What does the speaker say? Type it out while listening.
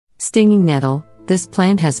Stinging nettle. This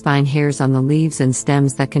plant has fine hairs on the leaves and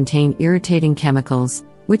stems that contain irritating chemicals,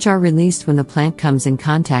 which are released when the plant comes in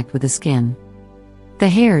contact with the skin. The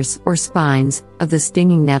hairs, or spines, of the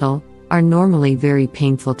stinging nettle are normally very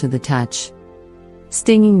painful to the touch.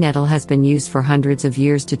 Stinging nettle has been used for hundreds of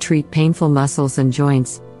years to treat painful muscles and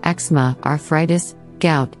joints, eczema, arthritis,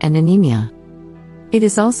 gout, and anemia. It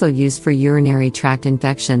is also used for urinary tract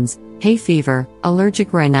infections, hay fever,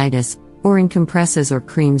 allergic rhinitis, or in compresses or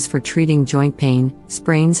creams for treating joint pain,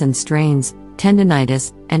 sprains and strains,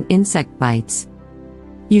 tendinitis, and insect bites.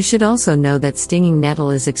 You should also know that stinging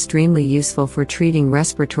nettle is extremely useful for treating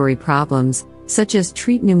respiratory problems, such as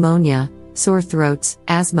treat pneumonia, sore throats,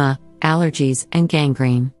 asthma, allergies, and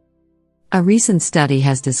gangrene. A recent study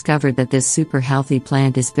has discovered that this super healthy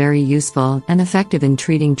plant is very useful and effective in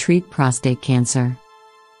treat prostate cancer.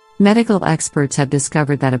 Medical experts have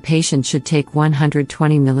discovered that a patient should take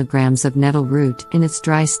 120 milligrams of nettle root in its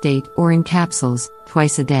dry state or in capsules,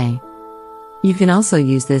 twice a day. You can also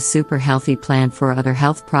use this super healthy plant for other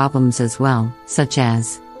health problems as well, such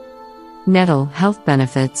as nettle health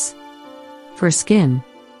benefits for skin.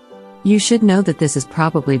 You should know that this is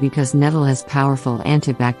probably because nettle has powerful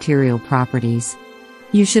antibacterial properties.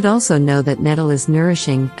 You should also know that nettle is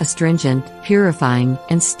nourishing, astringent, purifying,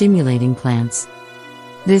 and stimulating plants.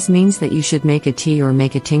 This means that you should make a tea or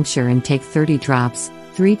make a tincture and take 30 drops,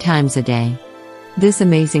 3 times a day. This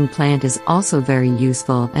amazing plant is also very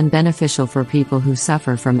useful and beneficial for people who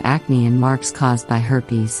suffer from acne and marks caused by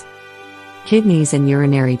herpes, kidneys and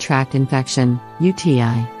urinary tract infection,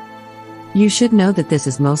 UTI. You should know that this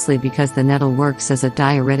is mostly because the nettle works as a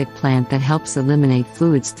diuretic plant that helps eliminate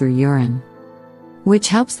fluids through urine, which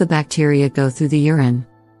helps the bacteria go through the urine.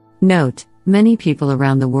 Note: many people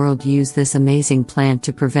around the world use this amazing plant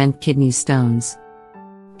to prevent kidney stones.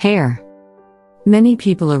 Hair. Many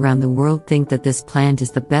people around the world think that this plant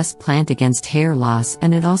is the best plant against hair loss,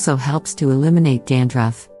 and it also helps to eliminate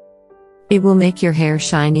dandruff. It will make your hair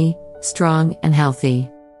shiny, strong, and healthy.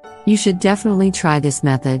 You should definitely try this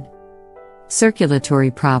method. Circulatory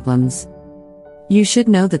problems. You should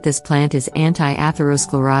know that this plant is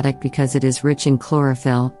anti-atherosclerotic because it is rich in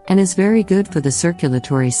chlorophyll and is very good for the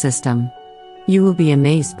circulatory system. You will be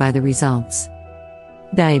amazed by the results.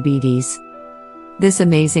 Diabetes. This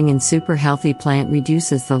amazing and super healthy plant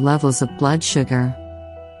reduces the levels of blood sugar.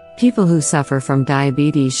 People who suffer from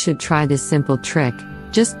diabetes should try this simple trick.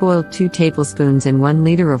 Just boil 2 tablespoons in 1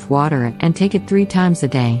 liter of water and take it 3 times a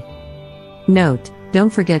day. Note: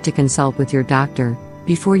 don't forget to consult with your doctor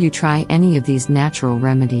before you try any of these natural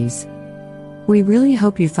remedies. We really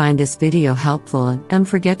hope you find this video helpful, and don't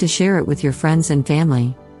forget to share it with your friends and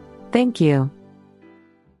family. Thank you.